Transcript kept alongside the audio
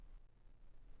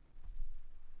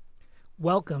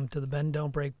Welcome to the Bend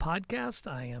Don't Break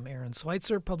podcast. I am Aaron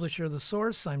Schweitzer, publisher of The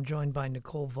Source. I'm joined by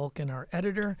Nicole Vulcan, our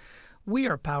editor. We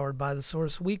are powered by The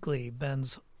Source Weekly,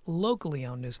 Bend's locally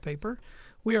owned newspaper.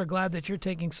 We are glad that you're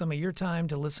taking some of your time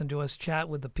to listen to us chat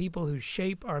with the people who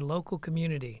shape our local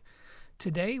community.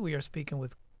 Today, we are speaking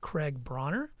with Craig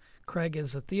Brauner. Craig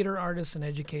is a theater artist and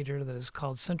educator that has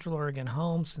called Central Oregon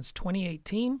home since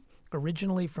 2018.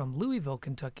 Originally from Louisville,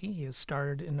 Kentucky, he has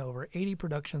starred in over 80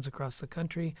 productions across the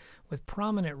country with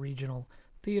prominent regional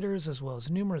theaters, as well as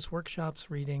numerous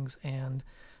workshops, readings, and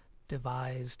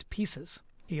devised pieces.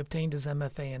 He obtained his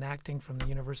MFA in acting from the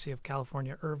University of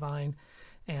California-Irvine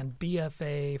and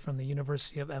BFA from the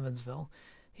University of Evansville.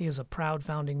 He is a proud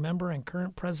founding member and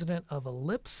current president of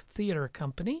Ellipse Theater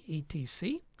Company,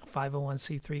 ETC, a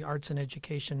 501c3 arts and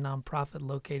education nonprofit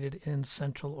located in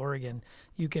Central Oregon.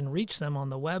 You can reach them on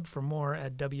the web for more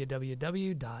at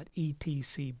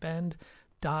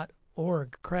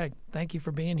www.etcbend.org. Craig, thank you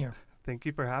for being here. Thank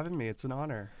you for having me. It's an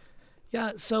honor.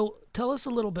 Yeah, so tell us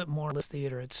a little bit more about this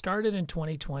theater. It started in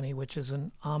 2020, which is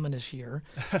an ominous year.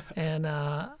 And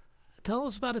tell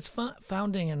us about its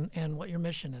founding and what your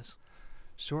mission is.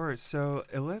 Sure. So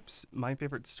Ellipse, my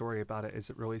favorite story about it is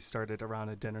it really started around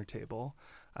a dinner table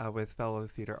with fellow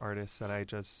theater artists that I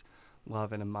just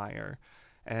love and admire.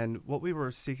 And what we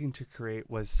were seeking to create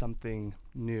was something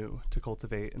new to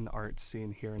cultivate in the arts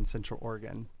scene here in Central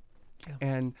Oregon. Yeah.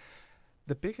 And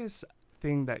the biggest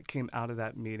thing that came out of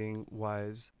that meeting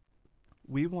was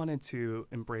we wanted to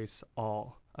embrace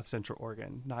all of Central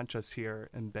Oregon, not just here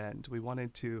in Bend. We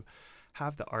wanted to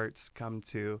have the arts come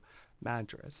to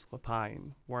Madras,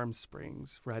 Lapine, Warm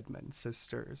Springs, Redmond,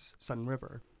 Sisters, Sun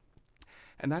River.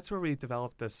 And that's where we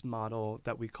developed this model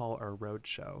that we call our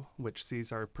roadshow, which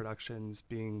sees our productions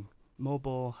being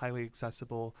mobile, highly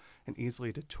accessible, and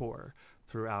easily to tour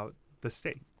throughout the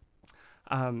state.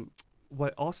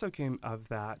 What also came of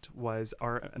that was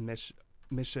our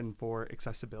mission for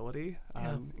accessibility.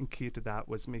 And key to that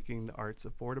was making the arts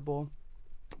affordable,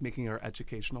 making our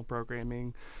educational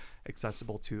programming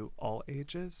accessible to all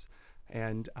ages,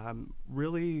 and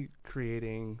really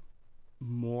creating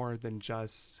more than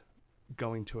just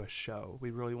going to a show.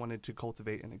 We really wanted to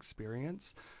cultivate an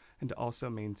experience and to also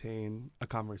maintain a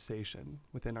conversation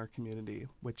within our community,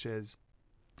 which is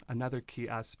another key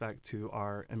aspect to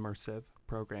our immersive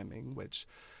programming, which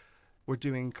we're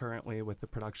doing currently with the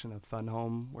production of Fun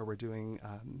Home, where we're doing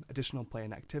additional play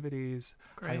and activities,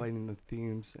 highlighting the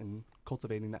themes and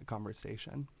cultivating that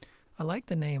conversation. I like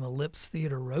the name Ellipse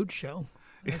Theater Roadshow.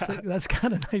 That's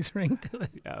got a nice ring to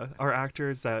it. Yeah, our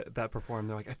actors that perform,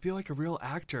 they're like, I feel like a real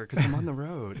actor because I'm on the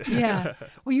road. Yeah.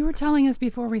 Well, you were telling us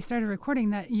before we started recording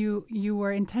that you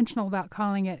were intentional about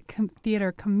calling it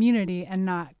theater community and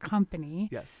not company.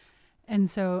 Yes. And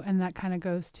that kind of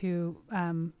goes to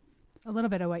a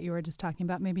little bit of what you were just talking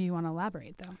about. Maybe you want to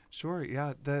elaborate, though. Sure.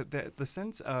 Yeah. The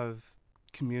sense of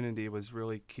community was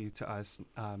really key to us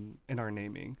in our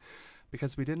naming,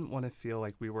 because we didn't want to feel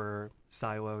like we were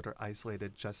siloed or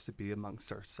isolated just to be amongst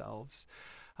ourselves.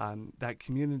 That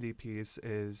community piece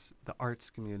is the arts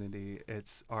community.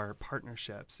 It's our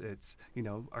partnerships. It's,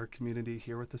 our community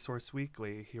here with The Source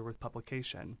Weekly, here with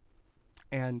publication.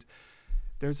 And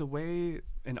there's a way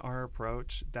in our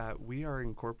approach that we are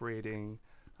incorporating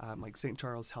like St.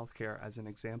 Charles Healthcare as an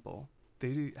example.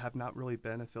 They have not really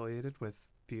been affiliated with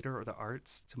theater or the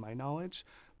arts, to my knowledge,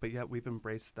 but yet we've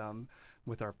embraced them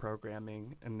with our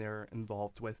programming and they're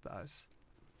involved with us.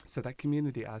 So that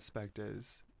community aspect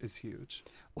is huge.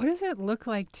 What does it look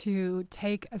like to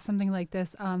take something like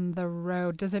this on the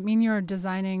road? Does it mean you're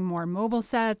designing more mobile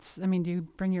sets? I mean, do you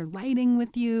bring your lighting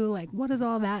with you? Like, what does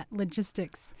all that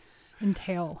logistics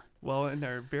entail? Well, in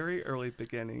our very early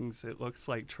beginnings, it looks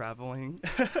like traveling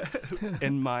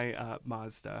in my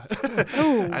Mazda,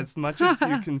 as much as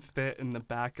you can fit in the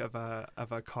back of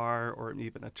a car or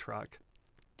even a truck.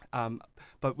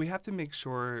 But we have to make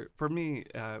sure, for me,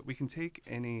 we can take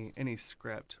any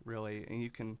script, really, and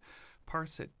you can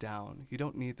parse it down. You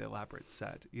don't need the elaborate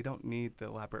set. You don't need the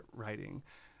elaborate writing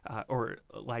or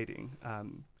lighting.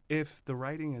 If the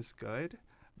writing is good,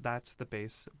 that's the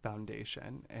base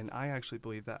foundation. And I actually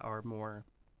believe that our more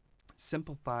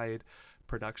simplified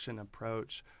production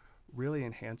approach really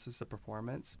enhances the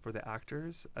performance for the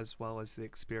actors as well as the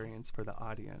experience for the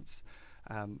audience.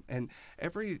 And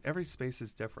every space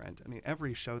is different. I mean,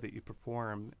 every show that you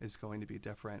perform is going to be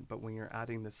different. But when you're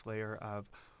adding this layer of,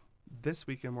 this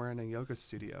weekend we're in a yoga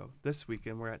studio, this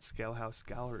weekend we're at Scale House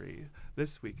Gallery,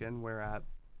 this weekend we're at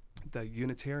the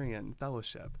Unitarian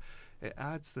Fellowship, it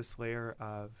adds this layer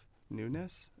of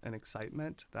newness and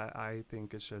excitement that I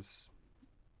think is just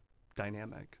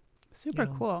dynamic. Super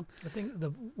cool. I think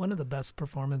one of the best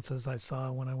performances I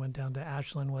saw when I went down to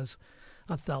Ashland was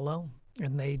Othello,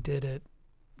 and they did it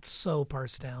so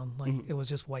parsed down, like it was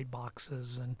just white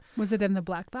boxes. And Was it in the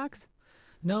black box?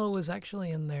 no, it was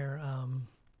actually in their I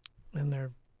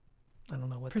don't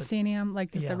know what Proscenium,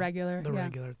 like just yeah, the regular. the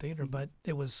regular theater, but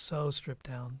it was so stripped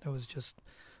down. It was just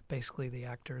basically the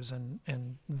actors and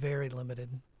very limited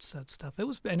set stuff. It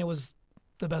was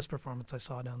the best performance I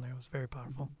saw down there. It was very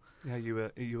powerful. Yeah,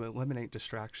 you eliminate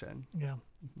distraction. Yeah.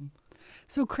 Mm-hmm.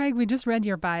 So Craig, we just read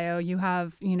your bio. You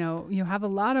have a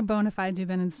lot of bona fides. You've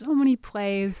been in so many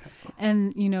plays,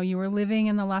 and you were living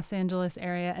in the Los Angeles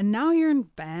area, and now you're in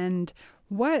Bend.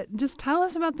 Just tell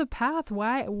us about the path.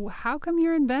 How come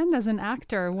you're in Bend as an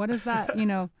actor? What is that, We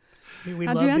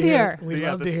how'd love you end here? We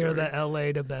love to hear the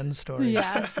LA to Bend stories.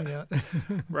 Yeah. Yeah.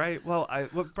 Right. Well,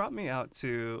 what brought me out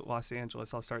to Los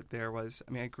Angeles, I'll start there, was,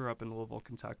 I grew up in Louisville,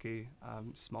 Kentucky,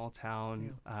 small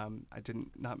town. Yeah.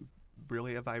 Not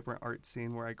really a vibrant art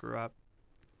scene where I grew up,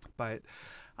 but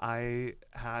I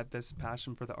had this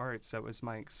passion for the arts. That was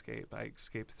my escape. I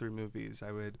escaped through movies.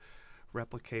 I would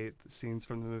replicate the scenes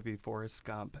from the movie Forrest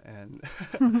Gump, and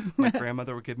my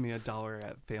grandmother would give me $1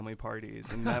 at family parties,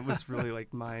 and that was really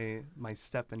like my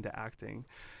step into acting.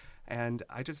 And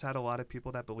I just had a lot of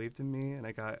people that believed in me, and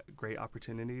I got great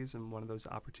opportunities, and one of those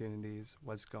opportunities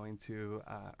was going to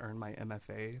earn my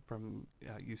MFA from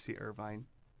UC Irvine.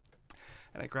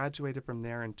 And I graduated from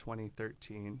there in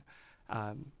 2013.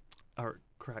 I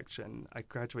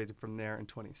graduated from there in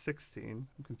 2016.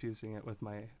 I'm confusing it with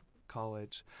my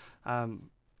college. And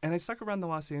I stuck around the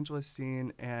Los Angeles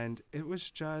scene, and it was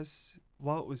just,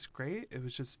 while it was great, it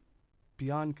was just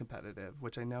beyond competitive,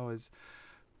 which I know is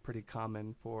pretty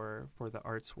common for the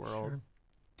arts world. Sure.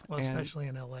 Well, especially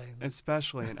in LA.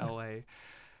 Especially in LA.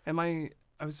 And I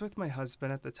was with my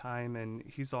husband at the time, and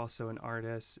he's also an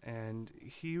artist, and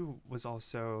he was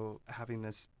also having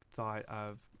this thought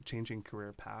of changing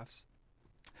career paths.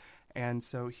 And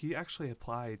so he actually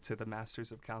applied to the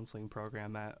Masters of Counseling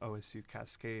program at OSU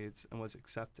Cascades and was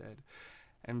accepted.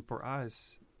 And for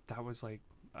us, that was like,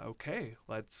 okay,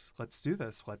 let's do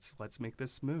this. Let's make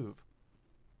this move.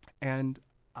 And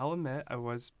I'll admit, I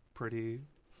was pretty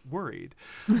worried.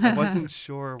 I wasn't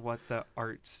sure what the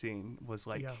art scene was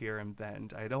like here in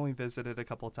Bend. I'd only visited a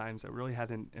couple of times. I really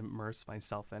hadn't immersed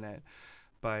myself in it.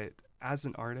 But as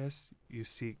an artist, you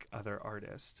seek other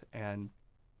artists. And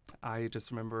I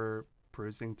just remember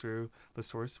perusing through the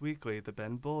Source Weekly, the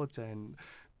Bend Bulletin,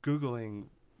 Googling,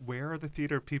 where are the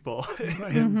theater people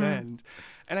in Bend?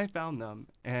 And I found them.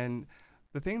 And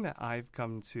the thing that I've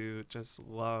come to just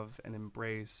love and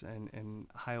embrace and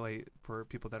highlight for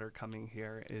people that are coming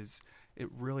here is it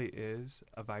really is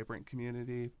a vibrant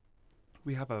community.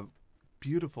 We have a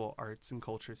beautiful arts and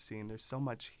culture scene. There's so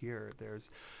much here. There's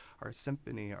our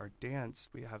symphony, our dance.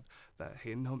 We have the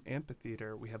Hayden Home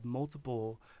Amphitheater. We have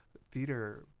multiple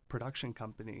theater production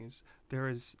companies. There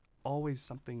is always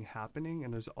something happening,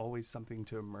 and there's always something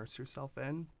to immerse yourself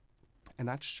in. And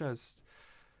that's just,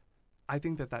 I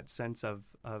think that sense of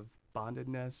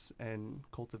bondedness and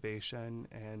cultivation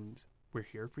and we're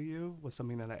here for you was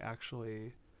something that I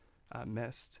actually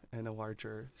missed in a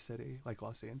larger city like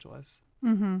Los Angeles.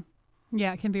 Mm-hmm.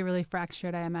 Yeah, it can be really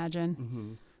fractured, I imagine.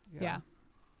 Mm-hmm. Yeah.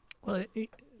 Well,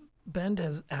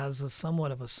 Bend has a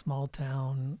somewhat of a small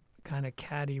town kind of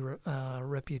catty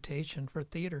reputation for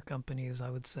theater companies,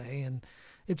 I would say. And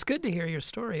it's good to hear your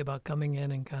story about coming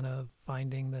in and kind of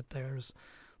finding that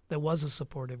there was a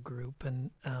supportive group. And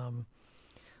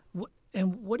what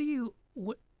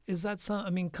is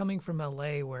that? Coming from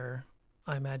LA, where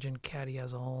I imagine catty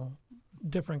has a whole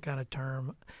different kind of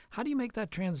term. How do you make that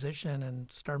transition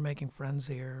and start making friends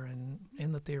here and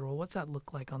in the theater? Well, what's that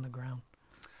look like on the ground?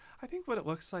 I think what it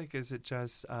looks like is it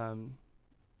just,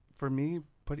 for me,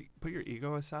 put your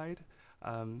ego aside.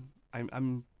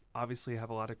 I'm obviously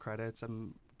have a lot of credits.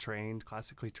 I'm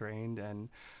classically trained,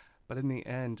 but in the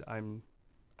end, I'm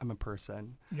a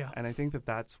person. Yeah. And I think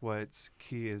that's what's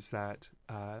key is that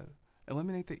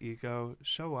eliminate the ego,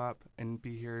 show up, and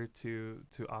be here to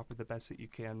offer the best that you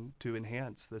can to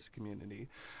enhance this community.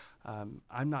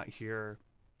 I'm not here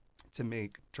to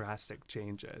make drastic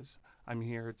changes. I'm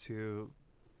here to,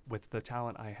 with the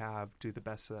talent I have, do the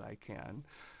best that I can.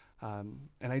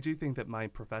 And I do think that my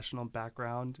professional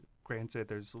background, granted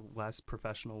there's less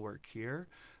professional work here,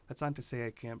 that's not to say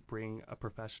I can't bring a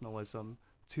professionalism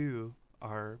to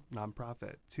our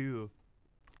nonprofit, to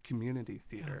community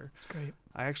theater. Yeah, that's great.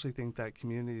 I actually think that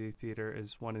community theater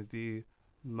is one of the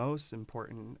most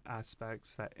important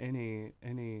aspects that any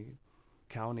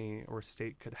county or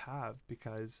state could have,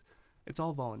 because it's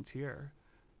all volunteer.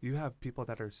 You have people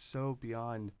that are so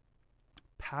beyond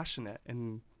passionate,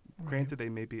 and granted they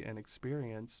may be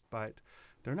inexperienced, but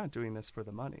they're not doing this for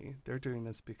the money. They're doing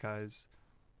this because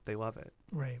they love it.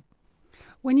 Right.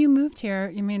 When you moved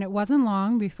here, I mean, it wasn't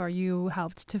long before you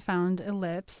helped to found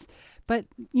Ellipse, but,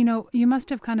 you must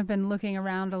have kind of been looking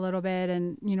around a little bit,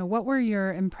 and, what were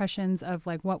your impressions of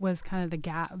like what was kind of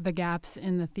the gaps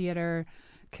in the theater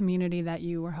community that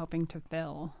you were hoping to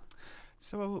fill?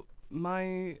 So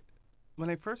when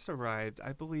I first arrived,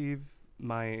 I believe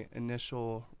my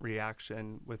initial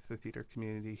reaction with the theater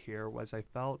community here was I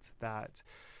felt that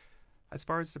as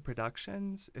far as the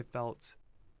productions, it felt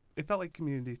like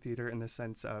community theater in the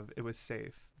sense of it was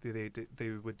safe. They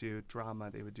would do drama,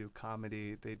 they would do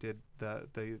comedy, they did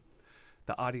the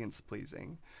audience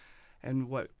pleasing. And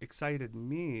what excited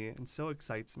me and still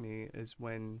excites me is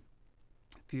when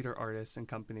theater artists and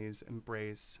companies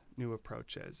embrace new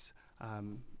approaches,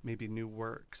 maybe new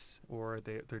works, or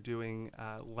they're doing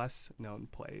less known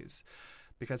plays,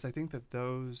 because I think that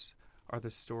those are the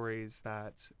stories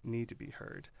that need to be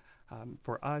heard.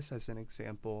 For us, as an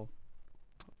example,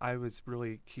 I was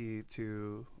really key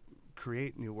to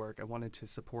create new work. I wanted to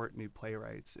support new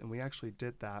playwrights, and we actually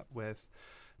did that with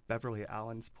Beverly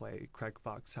Allen's play, Craig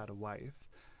Fox Had a Wife.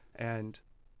 And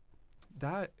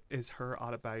that is her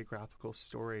autobiographical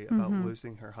story about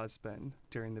losing her husband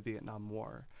during the Vietnam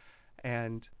War.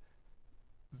 And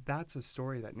that's a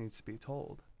story that needs to be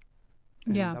told.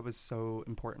 And that was so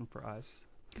important for us.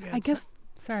 Yeah, I guess,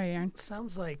 sorry, Aaron.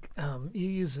 Sounds like you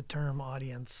use the term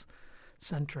audience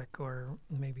centric, or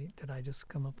maybe did I just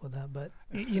come up with that? But,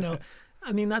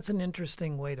 I mean, that's an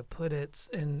interesting way to put it,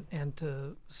 and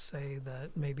to say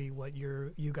that maybe what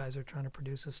you guys are trying to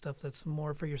produce is stuff that's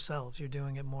more for yourselves. You're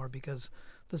doing it more because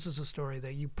this is a story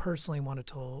that you personally want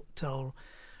to tell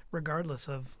regardless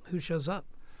of who shows up.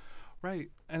 Right.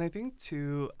 And I think,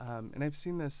 too, and I've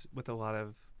seen this with a lot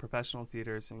of professional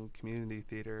theaters and community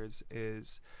theaters,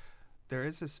 is there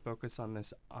is this focus on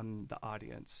the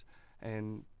audience.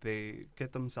 And they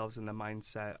get themselves in the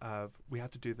mindset of, we have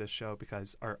to do this show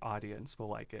because our audience will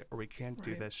like it, or we can't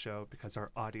do this show because our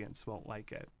audience won't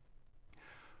like it.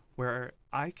 Where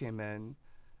I came in,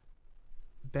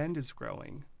 Bend is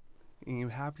growing, and you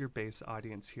have your base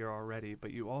audience here already,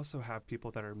 but you also have people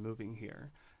that are moving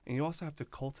here. And you also have to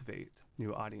cultivate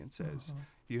new audiences.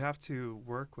 You have to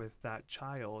work with that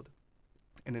child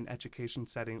in an education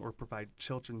setting, or provide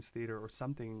children's theater or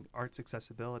something, arts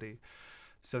accessibility,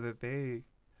 so that they,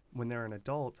 when they're an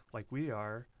adult like we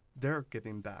are, they're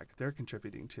giving back, they're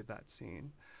contributing to that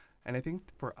scene. And I think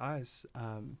for us,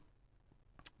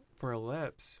 for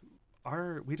Ellipse,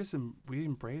 we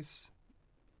embrace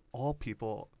all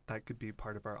people that could be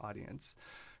part of our audience.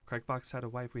 Craig Fox Had a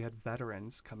Wife, we had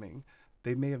veterans coming.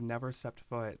 They may have never stepped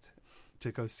foot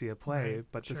to go see a play,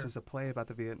 but this was a play about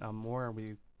the Vietnam War, and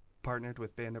we partnered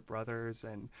with Band of Brothers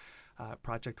and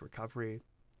Project Recovery.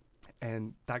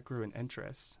 And that grew in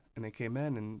interest. And they came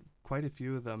in, and quite a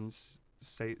few of them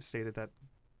stated that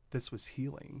this was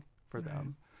healing for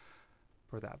them,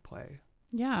 for that play.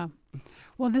 Yeah.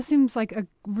 Well, this seems like a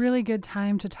really good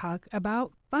time to talk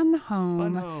about Fun Home.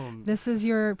 Fun Home. This is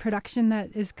your production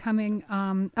that is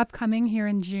upcoming here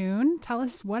in June. Tell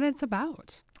us what it's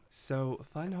about. So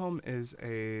Fun Home is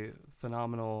a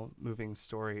phenomenal moving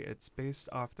story. It's based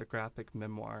off the graphic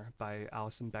memoir by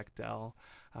Alison Bechdel,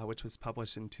 which was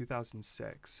published in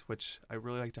 2006, which I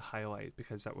really like to highlight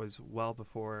because that was well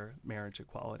before marriage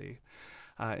equality.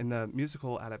 And the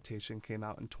musical adaptation came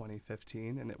out in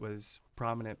 2015, and it was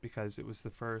prominent because it was the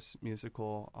first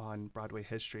musical on Broadway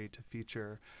history to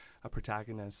feature a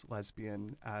protagonist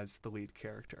lesbian as the lead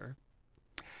character.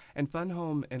 And Fun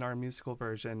Home, in our musical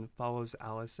version, follows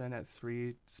Allison at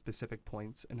 3 specific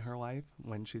points in her life: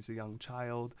 when she's a young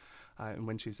child, and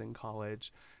when she's in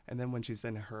college, and then when she's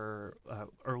in her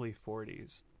early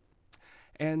 40s.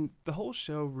 And the whole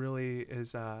show really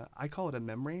is, I call it a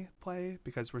memory play,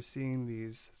 because we're seeing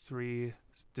these 3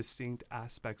 distinct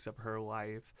aspects of her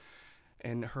life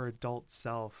and her adult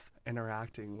self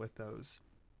interacting with those.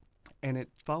 And it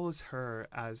follows her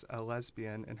as a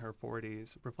lesbian in her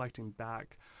 40s, reflecting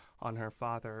back on her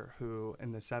father, who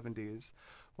in the 70s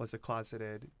was a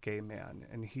closeted gay man,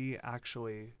 and he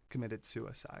actually committed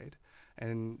suicide.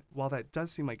 And while that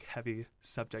does seem like heavy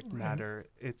subject matter,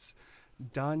 it's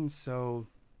done so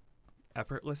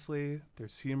effortlessly.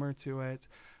 There's humor to it.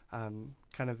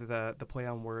 Kind of the play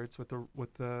on words with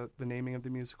the naming of the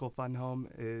musical Fun Home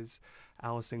is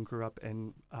Allison grew up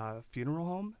in a funeral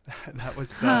home. That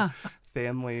was the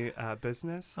family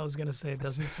business. I was going to say, it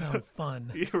doesn't sound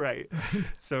fun. You're right.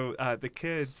 So the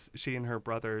kids, she and her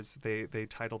brothers, they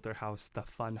titled their house the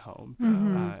Fun Home.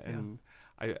 And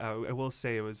I will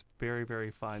say it was very,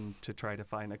 very fun to try to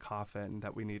find a coffin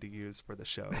that we need to use for the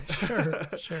show.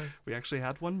 Sure. We actually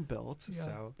had one built, Yeah.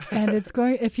 so. And it's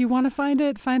going, if you want to find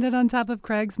it on top of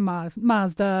Craig's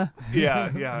Mazda.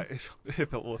 Yeah,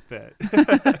 if it will fit.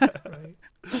 Right.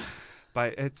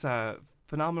 But it's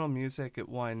phenomenal music. It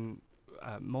won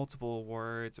multiple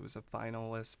awards. It was a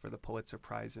finalist for the Pulitzer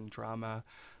Prize in Drama.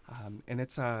 And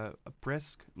it's a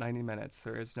brisk 90 minutes.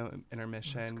 There is no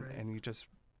intermission. great. And you just,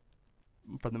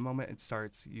 from the moment it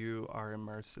starts, you are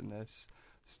immersed in this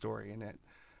story. And it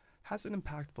has an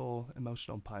impactful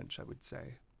emotional punch, I would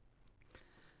say.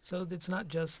 So it's not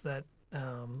just that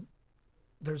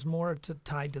there's more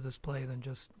tied to this play than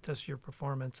just your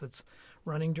performance. It's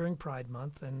running during Pride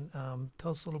Month. And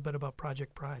tell us a little bit about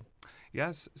Project Pride.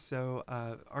 Yes, so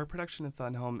our production of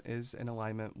Fun Home is in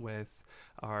alignment with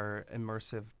our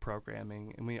immersive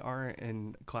programming, and we are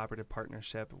in collaborative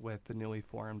partnership with the newly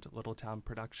formed Littletown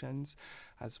Productions,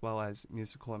 as well as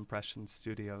Musical Impression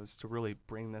Studios, to really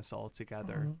bring this all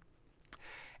together. Mhm.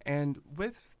 And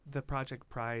with the Project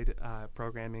Pride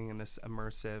programming and this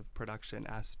immersive production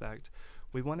aspect,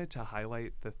 we wanted to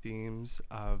highlight the themes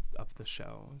of the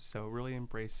show. So really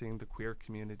embracing the queer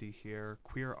community here,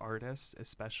 queer artists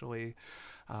especially,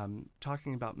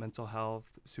 talking about mental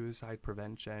health, suicide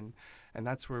prevention, and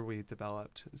that's where we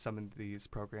developed some of these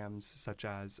programs, such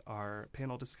as our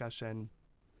panel discussion,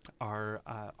 our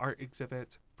art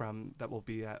exhibit that will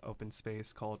be at Open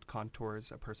Space called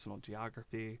Contours, A Personal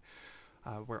Geography.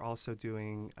 We're also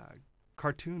doing a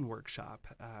cartoon workshop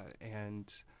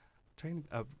and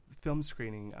a film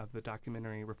screening of the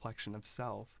documentary Reflection of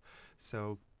Self.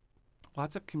 So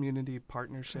lots of community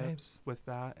partnerships with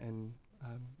that, and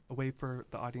a way for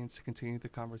the audience to continue the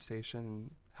conversation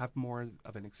and have more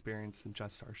of an experience than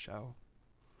just our show.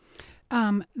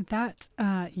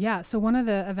 So one of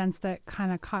the events that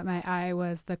kind of caught my eye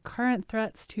was the Current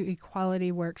Threats to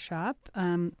Equality workshop.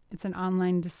 It's an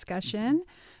online discussion.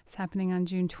 It's happening on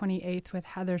June 28th with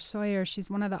Heather Sawyer. She's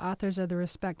one of the authors of the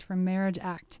Respect for Marriage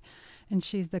Act, and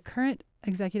she's the current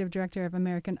executive director of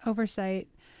American Oversight.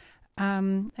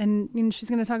 And she's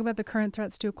going to talk about the current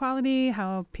threats to equality,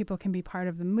 how people can be part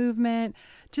of the movement.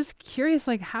 Just curious,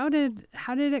 like how did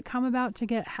it come about to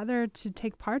get Heather to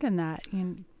take part in that?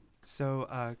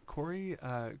 So Corey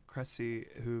Cressy,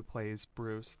 who plays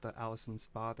Bruce, Allison's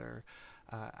father,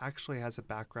 actually has a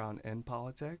background in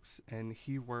politics, and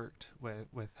he worked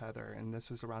with Heather, and this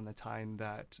was around the time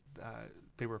that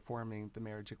they were forming the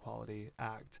Marriage Equality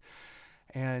Act.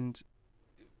 And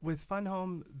with Fun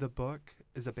Home, the book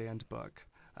is a banned book.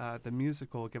 The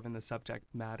musical, given the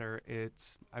subject matter,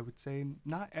 it's, I would say,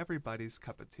 not everybody's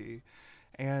cup of tea.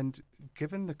 And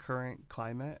given the current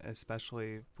climate,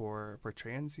 especially for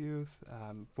trans youth,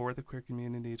 for the queer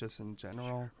community just in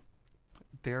general,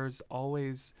 there's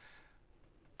always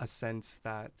a sense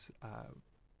that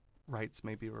rights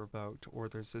may be revoked, or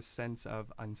there's this sense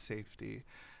of unsafety.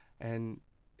 And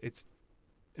it's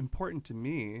important to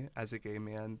me as a gay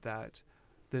man that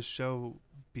this show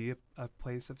be a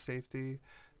place of safety,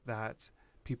 that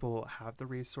people have the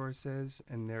resources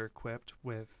and they're equipped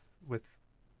with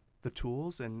the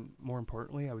tools, and more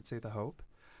importantly, I would say the hope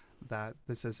that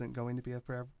this isn't going to be a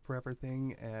forever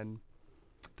thing. And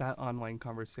that online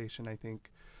conversation, I think,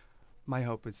 my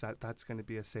hope is that that's going to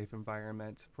be a safe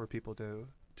environment for people to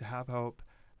have hope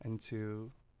and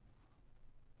to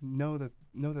know that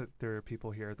there are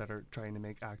people here that are trying to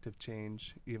make active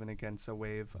change, even against a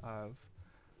wave of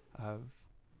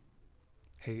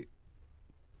hate.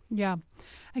 Yeah.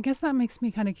 I guess that makes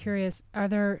me kind of curious. Are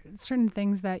there certain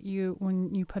things that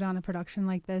when you put on a production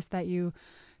like this, that you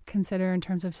consider in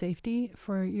terms of safety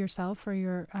for yourself,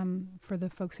 for the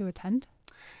folks who attend?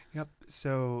 Yep.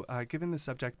 So given the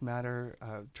subject matter,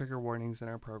 trigger warnings in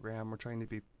our program, we're trying to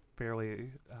be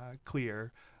fairly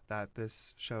clear that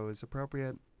this show is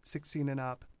appropriate, 16 and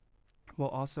up. We'll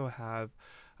also have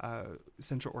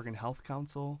Central Oregon Health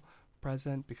Council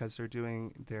present because they're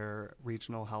doing their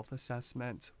regional health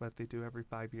assessment, what they do every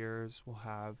 5 years. We'll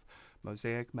have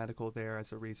Mosaic Medical there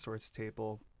as a resource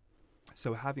table.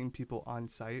 So having people on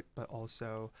site, but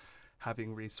also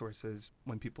having resources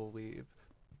when people leave.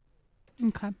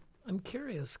 Okay. I'm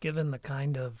curious, given the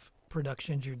kind of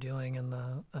productions you're doing and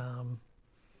the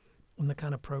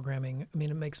kind of programming. I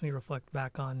mean, it makes me reflect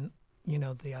back on,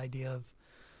 the idea of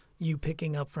you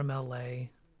picking up from LA,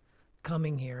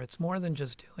 coming here. It's more than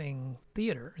just doing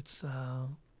theater. It's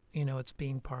it's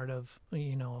being part of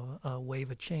a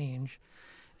wave of change.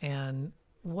 And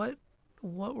what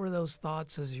were those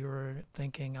thoughts as you were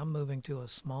thinking, I'm moving to a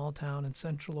small town in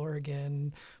Central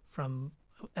Oregon from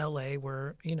LA,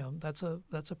 where that's a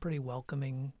pretty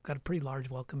welcoming, got a pretty large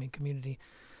welcoming community.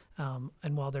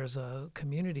 And while there's a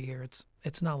community here,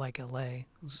 it's not like LA.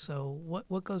 So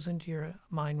what goes into your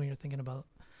mind when you're thinking about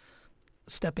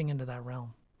stepping into that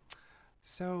realm?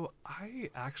 So I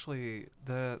actually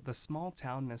the small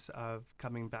townness of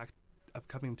coming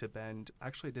to Bend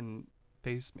actually didn't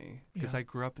faze me because Yeah. I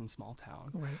grew up in small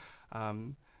town. Right.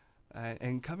 Um,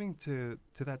 and coming to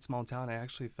that small town, I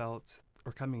actually felt,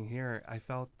 or coming here, I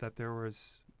felt that there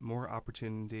was more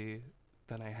opportunity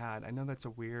than I had. I know that's a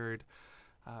weird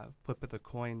flip of the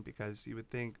coin because you would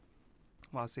think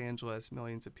Los Angeles,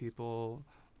 millions of people,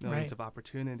 millions Right. of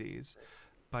opportunities,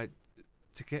 but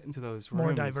to get into those More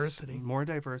rooms, diversity. more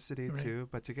diversity Right. too,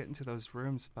 but to get into those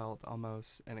rooms felt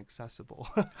almost inaccessible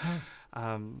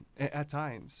Huh. at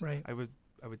times. Right. I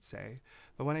would say,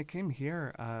 but when I came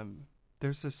here,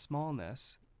 there's this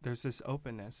smallness, there's this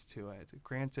openness to it.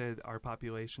 Granted, our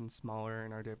population's smaller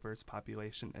and our diverse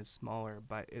population is smaller,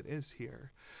 but it is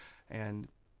here, and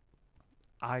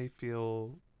I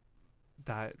feel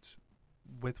that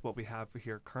with what we have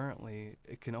here currently,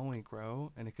 it can only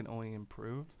grow and it can only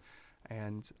improve.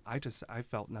 And I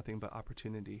felt nothing but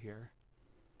opportunity here.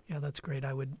 Yeah, that's great.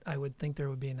 I would think there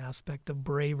would be an aspect of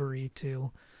bravery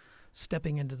to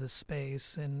stepping into this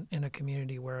space in a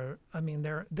community where, I mean,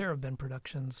 there have been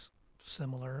productions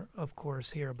similar, of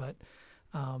course, here, but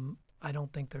I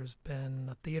don't think there's been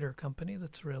a theater company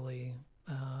that's really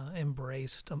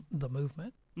embraced the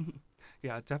movement.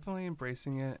 Yeah, definitely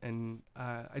embracing it. And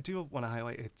I do want to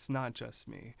highlight it's not just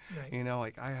me. Right. You know,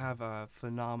 like I have a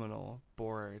phenomenal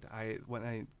board. When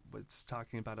I was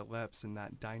talking about Ellipse and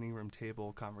that dining room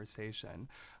table conversation,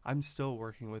 I'm still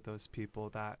working with those people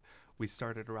that we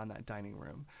started around that dining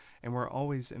room. And we're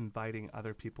always inviting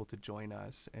other people to join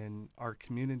us. And our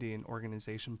community and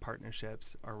organization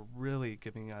partnerships are really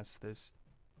giving us this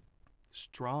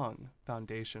strong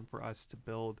foundation for us to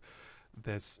build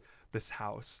this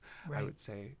house. Right. I would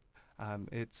say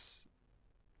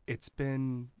it's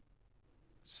been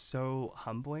so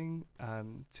humbling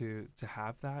to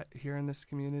have that here in this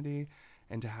community,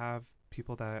 and to have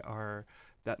people that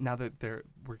now that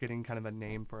we're getting kind of a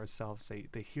name for ourselves.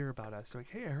 They hear about us. They're like,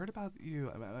 hey, I heard about you.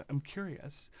 I'm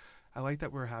curious. I like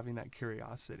that we're having that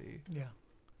curiosity. Yeah.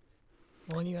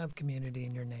 Well, and you have community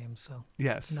in your name, so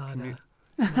Yes. not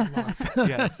lost.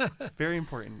 Yes. Very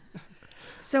important.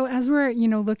 So as we're,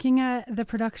 looking at the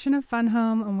production of Fun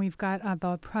Home, and we've got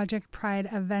the Project Pride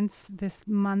events this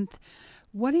month,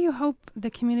 what do you hope the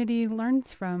community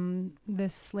learns from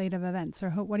this slate of events,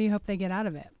 or what do you hope they get out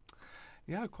of it?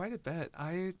 Yeah, quite a bit.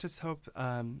 I just hope,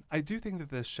 I do think that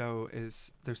this show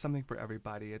there's something for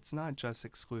everybody. It's not just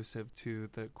exclusive to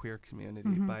the queer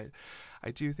community, but I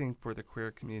do think for the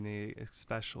queer community,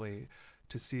 especially,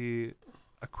 to see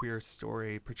a queer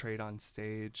story portrayed on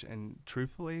stage and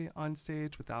truthfully on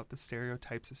stage without the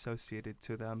stereotypes associated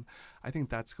to them, I think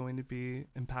that's going to be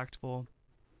impactful.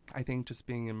 I think just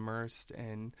being immersed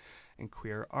in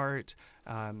queer art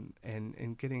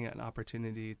and getting an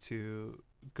opportunity to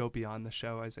go beyond the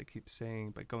show, as I keep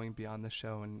saying, but going beyond the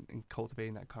show and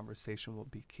cultivating that conversation will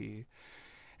be key.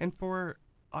 And for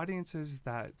audiences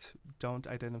that don't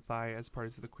identify as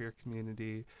parts of the queer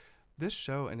community, this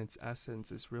show in its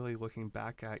essence is really looking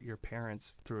back at your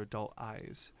parents through adult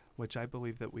eyes, which I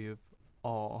believe that we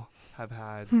all have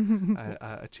had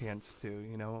a chance to.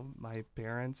 My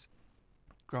parents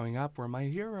growing up were my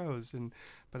heroes,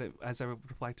 but as I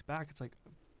reflect back, it's like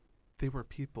they were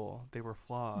people, they were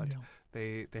flawed,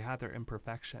 they had their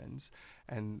imperfections,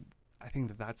 and I think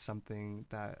that that's something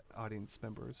that audience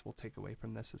members will take away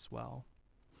from this as well.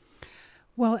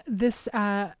 Well, this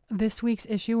week's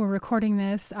issue, we're recording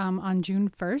this on June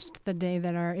 1st, the day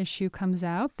that our issue comes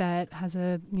out, that has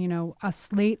a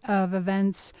slate of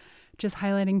events just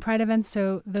highlighting Pride events.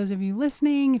 So those of you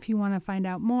listening, if you want to find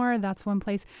out more, that's one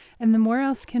place. And then where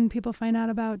else can people find out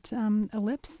about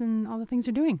Ellipse and all the things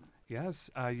you're doing? Yes,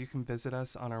 you can visit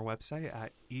us on our website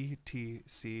at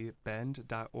etcbend.org.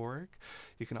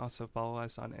 You can also follow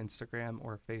us on Instagram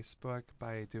or Facebook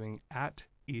by doing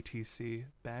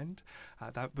 @ETCBend.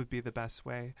 That would be the best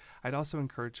way. I'd also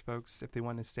encourage folks, if they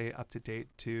want to stay up to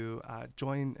date, to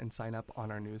join and sign up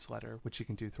on our newsletter, which you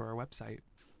can do through our website.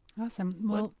 Awesome.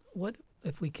 Well, what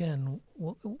if we can,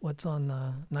 what's on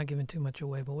not giving too much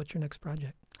away, but what's your next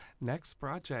project? Next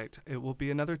project, it will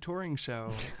be another touring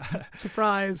show.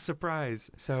 Surprise.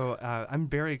 So I'm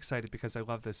very excited because I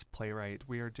love this playwright.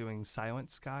 We are doing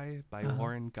Silent Sky by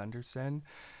Lauren Gunderson,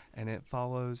 and it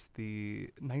follows the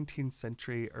 19th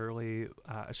century early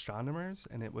astronomers,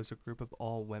 and it was a group of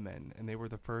all women, and they were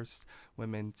the first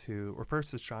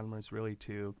first astronomers really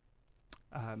to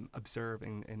observe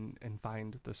and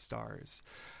find the stars.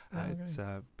 It's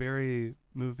very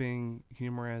moving,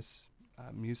 humorous,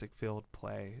 music-filled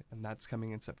play, and that's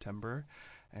coming in September.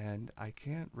 And I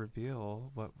can't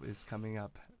reveal what is coming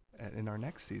up in our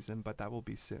next season, but that will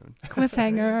be soon.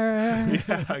 Cliffhanger.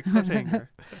 Yeah, cliffhanger.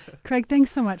 Craig,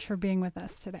 thanks so much for being with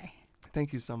us today.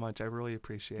 Thank you so much. I really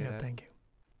appreciate it. Thank you.